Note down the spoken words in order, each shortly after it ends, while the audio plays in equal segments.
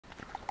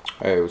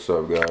Hey, what's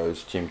up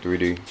guys? Team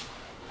 3D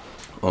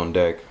on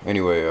deck.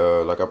 Anyway,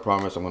 like I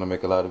promised, I'm gonna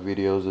make a lot of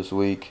videos this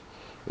week.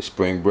 It's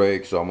spring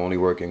break, so I'm only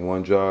working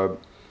one job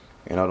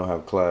and I don't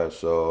have class,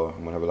 so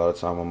I'm gonna have a lot of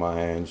time on my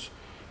hands.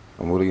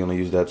 I'm really gonna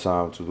use that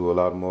time to do a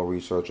lot more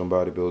research on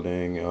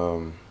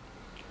bodybuilding,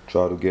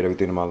 try to get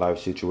everything in my life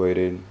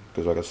situated,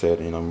 because like I said,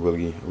 I'm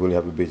really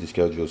have a busy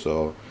schedule,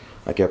 so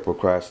I kept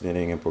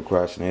procrastinating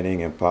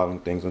and piling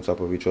things on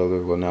top of each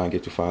other. Well, now I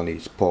get to finally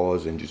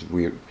pause and just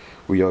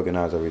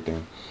reorganize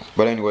everything.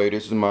 But anyway,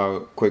 this is my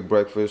quick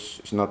breakfast.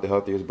 It's not the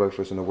healthiest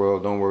breakfast in the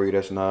world. Don't worry,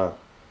 that's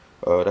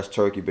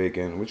turkey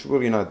bacon, which is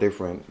really not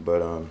different,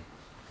 but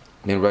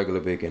than regular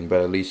bacon.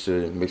 But at least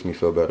it makes me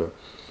feel better.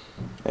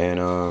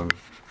 And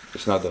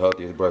it's not the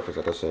healthiest breakfast,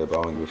 like I said, but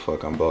I don't give a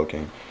fuck. I'm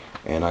bulking,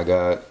 and I'm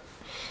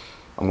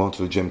going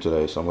to the gym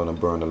today, so I'm gonna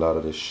burn a lot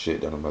of this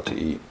shit that I'm about to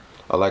eat.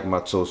 I like my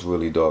toast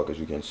really dark, as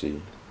you can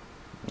see.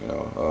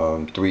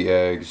 3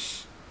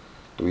 eggs,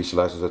 3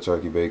 slices of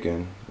turkey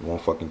bacon,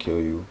 won't fucking kill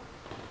you.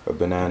 A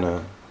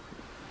banana,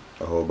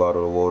 a whole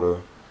bottle of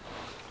water.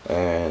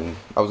 And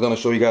I was gonna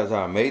show you guys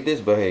how I made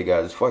this, but hey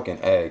guys, it's fucking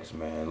eggs,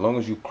 man. As long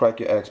as you crack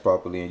your eggs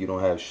properly and you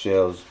don't have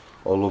shells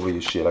all over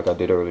your shit like I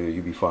did earlier,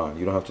 you be fine.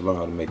 You don't have to learn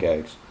how to make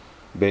eggs.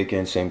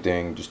 Bacon, same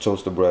thing, just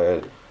toast the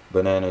bread.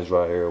 Bananas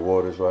right here,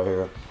 water's right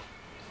here.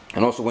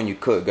 And also when you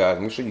cook,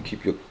 guys, make sure you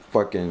keep your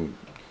fucking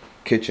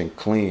kitchen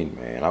clean,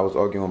 man. I was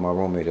arguing with my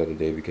roommate the other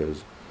day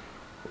because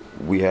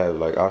we had,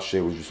 like, our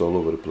shit was just all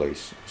over the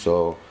place.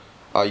 So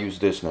I use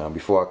this now.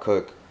 Before I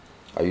cook,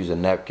 I use a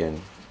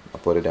napkin. I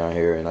put it down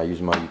here and I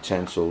use my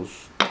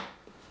utensils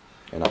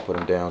and I put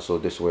them down so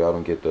this way I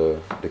don't get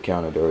the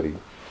counter dirty.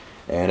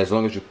 And as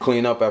long as you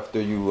clean up after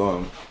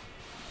you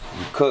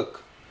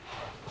cook,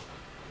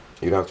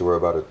 you don't have to worry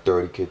about a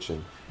dirty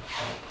kitchen.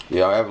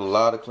 Yeah, I have a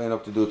lot of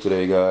cleanup to do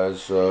today,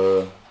 guys.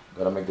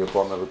 Gotta make the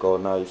apartment look all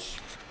nice.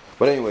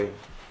 But anyway,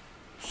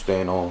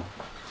 staying on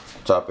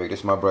topic.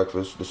 This is my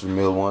breakfast. This is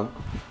meal 1.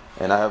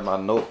 And I have my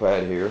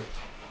notepad here.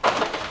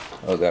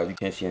 Oh god, you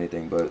can't see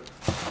anything, but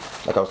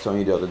like I was telling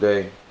you the other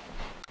day,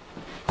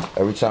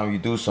 every time you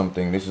do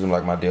something, this is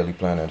like my daily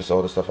planner. This is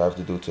all the stuff I have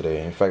to do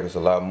today. In fact, it's a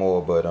lot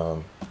more, but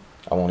I'm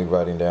only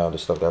writing down the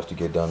stuff that I have to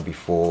get done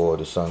before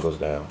the sun goes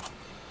down.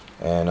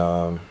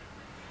 And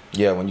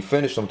yeah, when you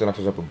finish something, like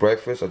for example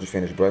breakfast, I just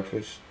finished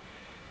breakfast,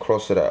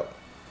 cross it out.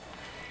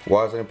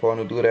 Why is it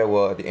important to do that?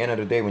 Well, at the end of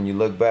the day, when you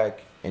look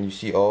back and you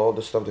see all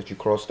the stuff that you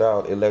crossed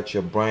out, it lets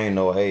your brain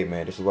know, hey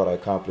man, this is what I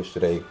accomplished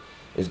today.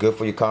 It's good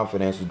for your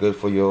confidence, it's good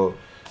for your,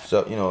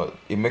 so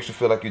it makes you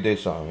feel like you did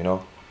something,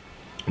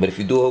 But if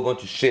you do a whole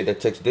bunch of shit that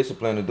takes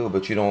discipline to do,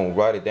 but you don't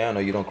write it down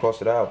or you don't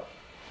cross it out,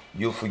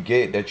 you'll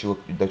forget that you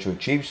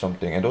achieved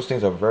something. And those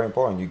things are very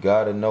important. You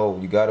gotta know,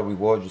 you gotta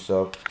reward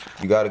yourself.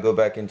 You gotta go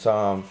back in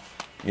time,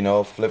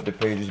 flip the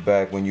pages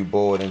back when you're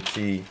bored and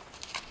see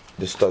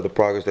the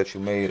progress that you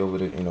made over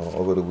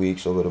the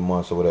weeks, over the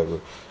months, or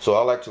whatever. So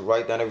I like to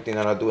write down everything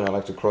that I do, and I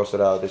like to cross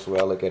it out. This way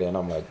I look at it and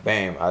I'm like,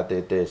 bam, I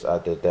did this, I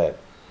did that.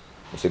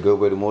 It's a good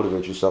way to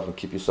motivate yourself and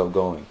keep yourself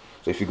going.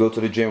 So if you go to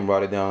the gym,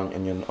 write it down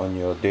on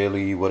your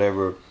daily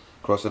whatever,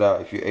 cross it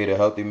out. If you ate a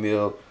healthy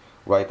meal,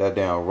 write that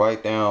down.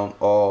 Write down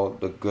all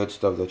the good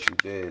stuff that you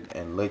did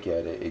and look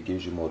at it. It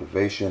gives you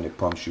motivation, it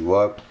pumps you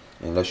up,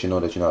 and lets you know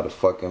that you're not a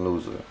fucking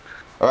loser.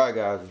 Alright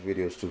guys, this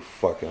video is too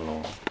fucking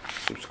long.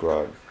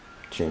 Subscribe.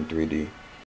 Team 3D.